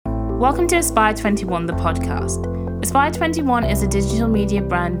Welcome to Aspire 21, the podcast. Aspire 21 is a digital media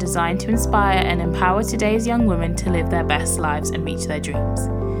brand designed to inspire and empower today's young women to live their best lives and reach their dreams.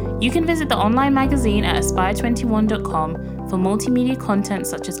 You can visit the online magazine at aspire21.com for multimedia content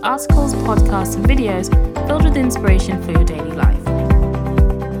such as articles, podcasts, and videos filled with inspiration for your daily life.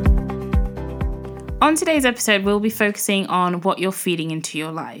 On today's episode, we'll be focusing on what you're feeding into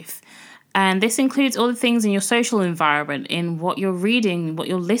your life. And this includes all the things in your social environment, in what you're reading, what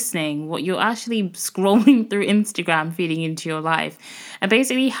you're listening, what you're actually scrolling through Instagram, feeding into your life, and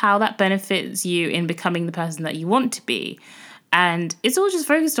basically how that benefits you in becoming the person that you want to be. And it's all just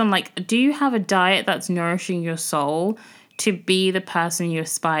focused on, do you have a diet that's nourishing your soul to be the person you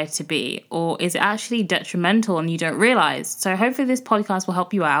aspire to be? Or is it actually detrimental and you don't realize? So hopefully this podcast will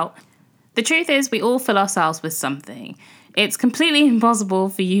help you out. The truth is, we all fill ourselves with something. It's completely impossible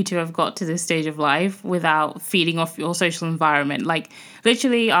for you to have got to this stage of life without feeding off your social environment.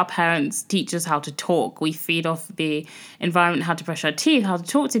 Literally, our parents teach us how to talk. We feed off the environment, how to brush our teeth, how to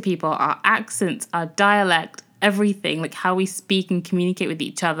talk to people, our accents, our dialect, everything, how we speak and communicate with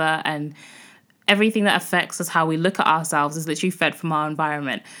each other, and everything that affects us, how we look at ourselves, is literally fed from our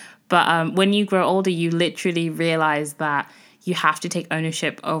environment. But when you grow older, you literally realize that you have to take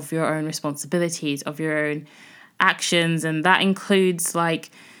ownership of your own responsibilities, of your own actions, and that includes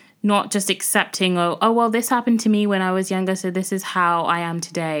not just accepting, this happened to me when I was younger, so this is how I am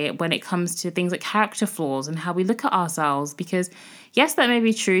today, when it comes to things like character flaws and how we look at ourselves. Because yes, that may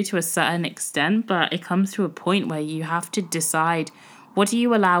be true to a certain extent, but it comes to a point where you have to decide, what do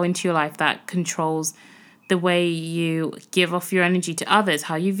you allow into your life that controls the way you give off your energy to others,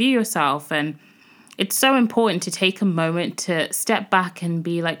 how you view yourself. And it's so important to take a moment to step back and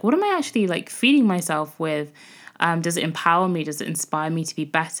be what am I actually feeding myself with? Does it empower me? Does it inspire me to be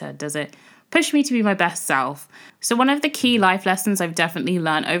better? Does it push me to be my best self? So one of the key life lessons I've definitely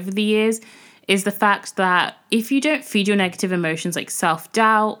learned over the years is the fact that if you don't feed your negative emotions like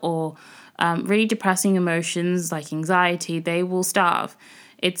self-doubt or really depressing emotions like anxiety, they will starve.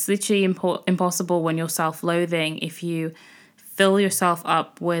 It's literally impossible when you're self-loathing. If you fill yourself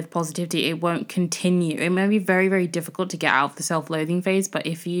up with positivity, it won't continue. It may be very, very difficult to get out of the self-loathing phase, but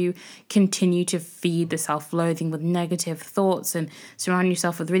if you continue to feed the self-loathing with negative thoughts and surround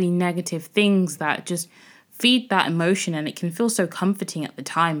yourself with really negative things that just feed that emotion, and it can feel so comforting at the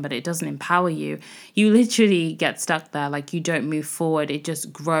time, but it doesn't empower you, you literally get stuck there. You don't move forward. It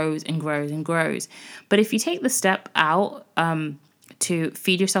just grows and grows and grows. But if you take the step out to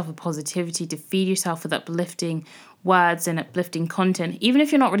feed yourself with positivity, to feed yourself with uplifting words and uplifting content, even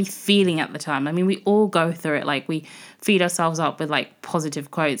if you're not really feeling at the time. I mean, we all go through it. We feed ourselves up with positive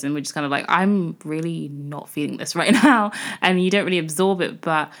quotes, and we're just kind of I'm really not feeling this right now. And you don't really absorb it,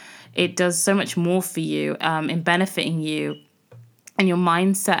 but it does so much more for you in benefiting you and your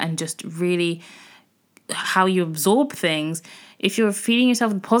mindset and just really how you absorb things. If you're feeding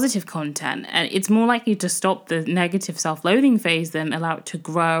yourself with positive content, and it's more likely to stop the negative self-loathing phase than allow it to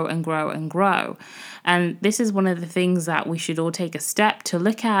grow and grow and grow. And this is one of the things that we should all take a step to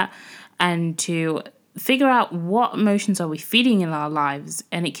look at and to figure out what emotions are we feeding in our lives.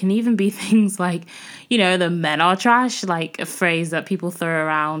 And it can even be things the men are trash, a phrase that people throw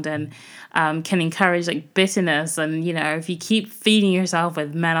around and can encourage bitterness. And, if you keep feeding yourself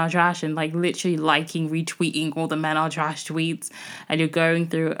with men are trash and literally liking, retweeting all the men are trash tweets, and you're going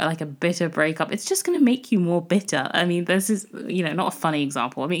through a bitter breakup, it's just going to make you more bitter. I mean, this is, not a funny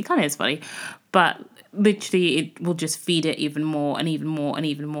example. I mean, it kind of is funny, but literally it will just feed it even more and even more and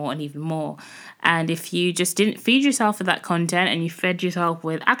even more and even more. And if you just didn't feed yourself with that content and you fed yourself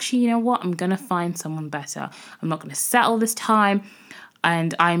with, actually, you know what, I'm going to find someone better. I'm not going to settle this time.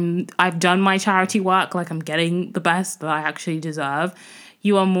 And I've done my charity work, I'm getting the best that I actually deserve.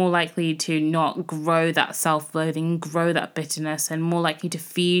 You are more likely to not grow that self-loathing, grow that bitterness, and more likely to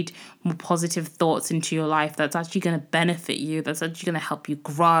feed more positive thoughts into your life that's actually going to benefit you, that's actually going to help you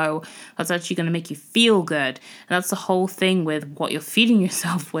grow, that's actually going to make you feel good. And that's the whole thing with what you're feeding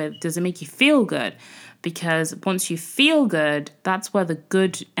yourself with. Does it make you feel good? Because once you feel good, that's where the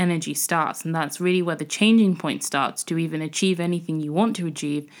good energy starts, and that's really where the changing point starts to even achieve anything you want to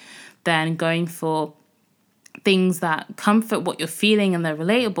achieve. Then going for things that comfort what you're feeling and they're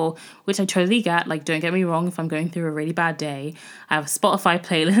relatable, which I totally get. Don't get me wrong, if I'm going through a really bad day, I have a Spotify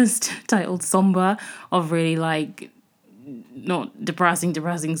playlist titled Somber of really not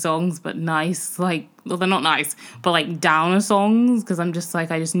depressing songs, but nice, they're not nice, but downer songs, because I'm just I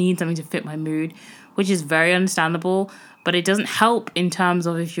just need something to fit my mood, which is very understandable. But it doesn't help in terms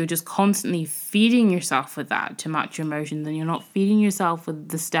of if you're just constantly feeding yourself with that to match your emotions, and you're not feeding yourself with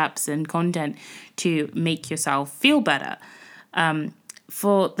the steps and content to make yourself feel better.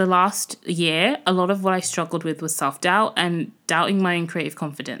 for the last year, a lot of what I struggled with was self-doubt and doubting my own creative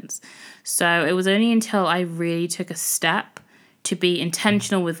confidence. So it was only until I really took a step to be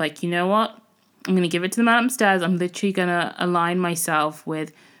intentional with like, you know what? I'm going to give it to the man upstairs. I'm literally going to align myself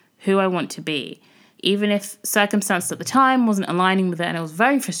with who I want to be. Even if circumstances at the time wasn't aligning with it and it was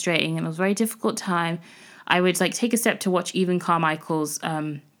very frustrating and it was a very difficult time, I would like take a step to watch Evan Carmichael's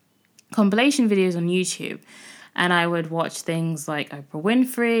compilation videos on YouTube. And I would watch things like Oprah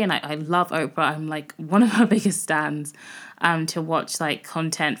Winfrey, and I love Oprah. I'm like one of her biggest stans, to watch like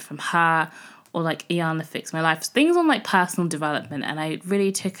content from her or like Iyanla Fix My Life, things on like personal development. And I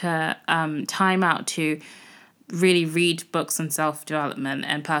really took a time out to really read books on self-development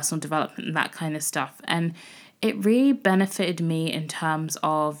and personal development and that kind of stuff. And it really benefited me in terms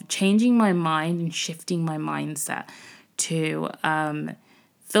of changing my mind and shifting my mindset to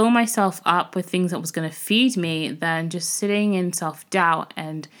fill myself up with things that was going to feed me than just sitting in self-doubt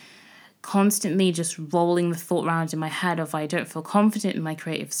and constantly just rolling the thought around in my head of I don't feel confident in my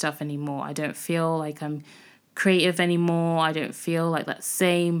creative stuff anymore. I don't feel like I'm creative anymore. I don't feel like that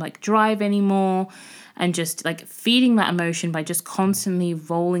same like drive anymore. And just like feeding that emotion by just constantly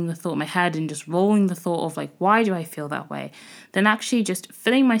rolling the thought in my head and just rolling the thought of like, why do I feel that way? Then actually just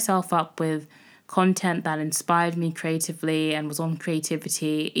filling myself up with content that inspired me creatively and was on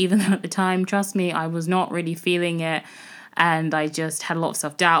creativity, even though at the time, trust me, I was not really feeling it. And I just had a lot of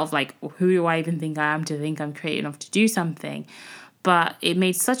self-doubt of like, who do I even think I am to think I'm creative enough to do something? But it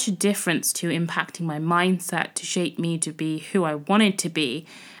made such a difference to impacting my mindset to shape me to be who I wanted to be.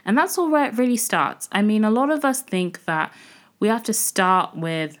 And that's all where it really starts. I mean, a lot of us think that we have to start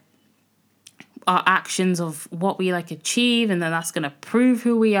with our actions of what we like achieve, and then that's going to prove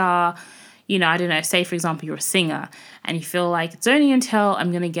who we are. You know, I don't know, say for example, you're a singer and you feel like it's only until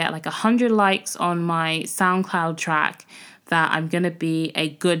I'm going to get like 100 likes on my SoundCloud track that I'm going to be a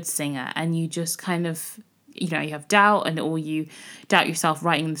good singer. And you just kind of, you know, you have doubt or you doubt yourself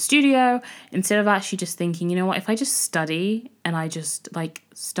writing in the studio instead of actually just thinking, you know what, if I just study and I just like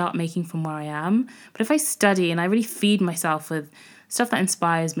start making from where I am, but if I study and I really feed myself with stuff that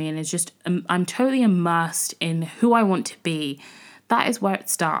inspires me and is just, I'm totally immersed in who I want to be, that is where it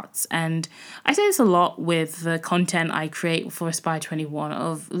starts. And I say this a lot with the content I create for Aspire 21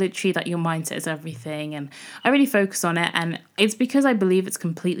 of literally that your mindset is everything. And I really focus on it. And it's because I believe it's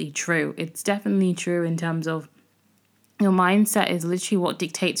completely true. It's definitely true in terms of your mindset is literally what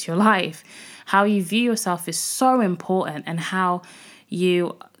dictates your life. How you view yourself is so important, and how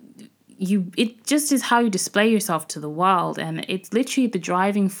it just is how you display yourself to the world. And it's literally the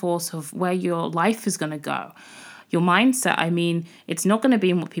driving force of where your life is going to go. Your mindset, I mean, it's not going to be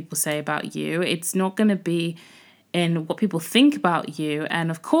in what people say about you. It's not going to be in what people think about you. And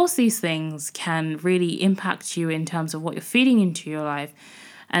of course, these things can really impact you in terms of what you're feeding into your life.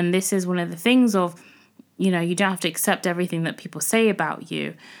 And this is one of the things of, you know, you don't have to accept everything that people say about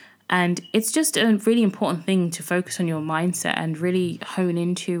you. And it's just a really important thing to focus on your mindset and really hone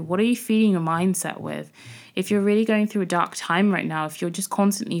into what are you feeding your mindset with. If you're really going through a dark time right now, if you're just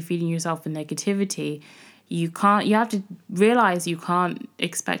constantly feeding yourself with negativity, you have to realize you can't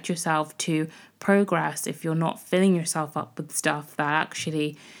expect yourself to progress if you're not filling yourself up with stuff that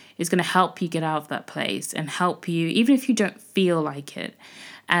actually is going to help you get out of that place and help you, even if you don't feel like it.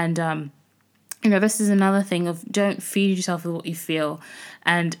 And, you know, this is another thing of don't feed yourself with what you feel.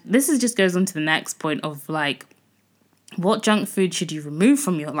 And this just goes on to the next point of like, what junk food should you remove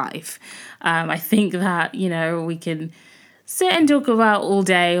from your life? I think that, you know, we can sit and talk about all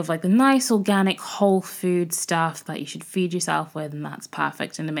day of like the nice organic whole food stuff that you should feed yourself with, and that's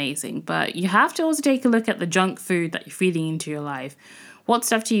perfect and amazing. But you have to also take a look at the junk food that you're feeding into your life. What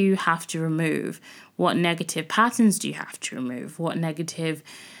stuff do you have to remove? What negative patterns do you have to remove? What negative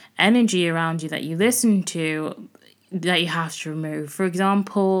energy around you that you listen to that you have to remove? For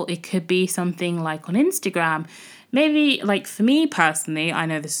example, it could be something like on Instagram. Maybe, like for me personally, I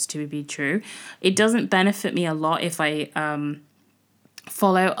know this is to be true, it doesn't benefit me a lot if I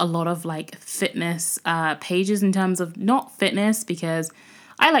follow a lot of like fitness pages in terms of not fitness, because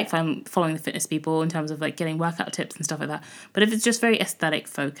I like following the fitness people in terms of like getting workout tips and stuff like that. But if it's just very aesthetic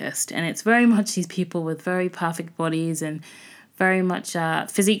focused and it's very much these people with very perfect bodies and very much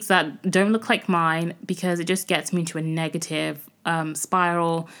physiques that don't look like mine, because it just gets me into a negative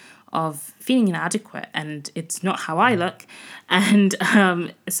spiral of feeling inadequate, and it's not how I look. And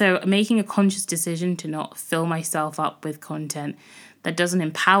so making a conscious decision to not fill myself up with content that doesn't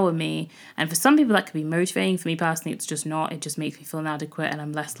empower me, and for some people that could be motivating, for me personally it's just not. It just makes me feel inadequate and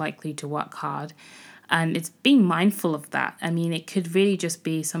I'm less likely to work hard. And it's being mindful of that. I mean, it could really just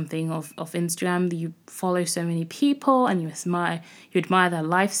be something of Instagram that you follow so many people and you admire their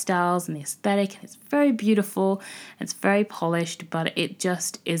lifestyles and the aesthetic, and it's very beautiful, it's very polished, but it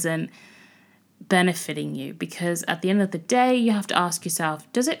just isn't benefiting you, because at the end of the day, you have to ask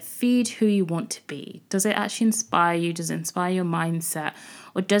yourself, does it feed who you want to be? Does it actually inspire you? Does it inspire your mindset?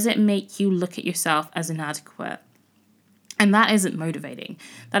 Or does it make you look at yourself as inadequate? And that isn't motivating.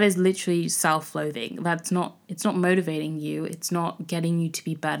 That is literally self-loathing. It's not motivating you. It's not getting you to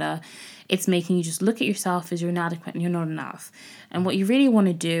be better. It's making you just look at yourself as you're inadequate and you're not enough. And what you really want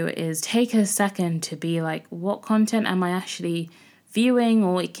to do is take a second to be like, what content am I actually viewing?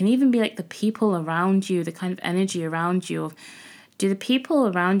 Or it can even be like the people around you, the kind of energy around you. Do the people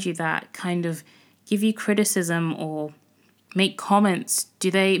around you that kind of give you criticism or make comments,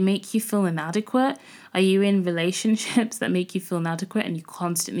 do they make you feel inadequate? Are you in relationships that make you feel inadequate and you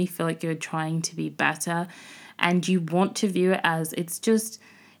constantly feel like you're trying to be better, and you want to view it as it's just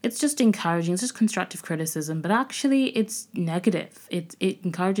encouraging, it's just constructive criticism, but actually it's negative. It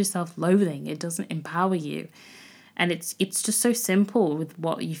encourages self-loathing. It doesn't empower you. And it's just so simple with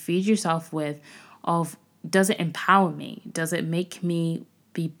what you feed yourself with of, does it empower me? Does it make me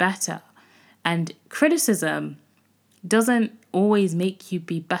be better? And criticism doesn't always make you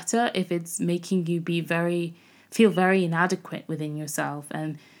be better if it's making you feel very inadequate within yourself.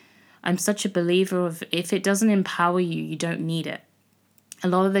 And I'm such a believer of, if it doesn't empower you, you don't need it. A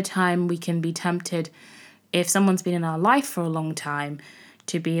lot of the time we can be tempted, if someone's been in our life for a long time,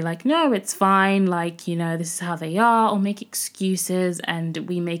 to be like, no, it's fine, like, this is how they are, or make excuses, and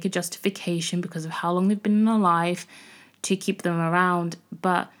we make a justification because of how long they've been in our life to keep them around.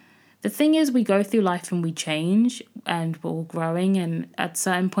 But the thing is, we go through life and we change and we're all growing, and at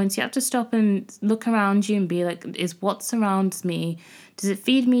certain points you have to stop and look around you and be like, is what surrounds me, does it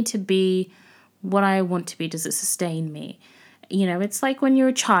feed me to be what I want to be? Does it sustain me? It's like when you're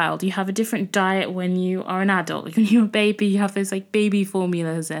a child, you have a different diet when you are an adult. When you're a baby, you have those like baby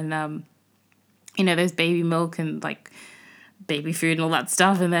formulas and there's baby milk and like baby food and all that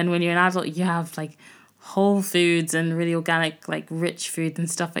stuff. And then when you're an adult, you have like whole foods and really organic, like rich food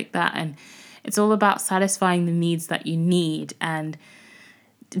and stuff like that. And it's all about satisfying the needs that you need. And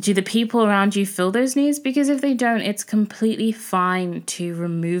do the people around you fill those needs? Because if they don't, it's completely fine to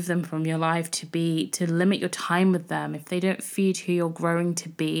remove them from your life, to limit your time with them. If they don't feed who you're growing to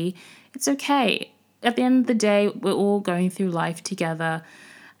be, it's okay. At the end of the day, we're all going through life together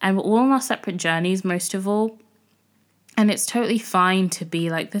and we're all on our separate journeys, most of all. And it's totally fine to be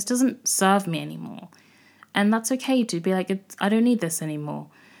like, this doesn't serve me anymore. And that's okay to be like, I don't need this anymore.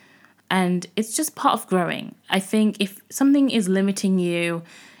 And it's just part of growing. I think if something is limiting you,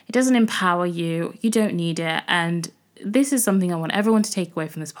 it doesn't empower you, you don't need it. And this is something I want everyone to take away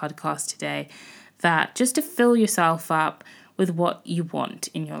from this podcast today, that just to fill yourself up with what you want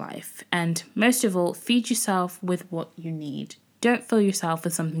in your life. And most of all, feed yourself with what you need. Don't fill yourself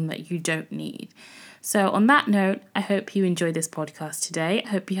with something that you don't need. So on that note, I hope you enjoyed this podcast today. I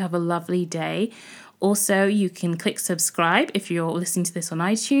hope you have a lovely day. Also, you can click subscribe if you're listening to this on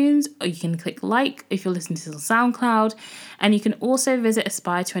iTunes, or you can click like if you're listening to this on SoundCloud. And you can also visit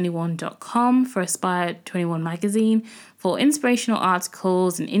aspire21.com for Aspire 21 magazine for inspirational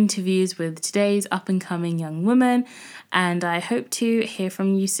articles and interviews with today's up-and-coming young women. And I hope to hear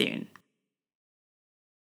from you soon.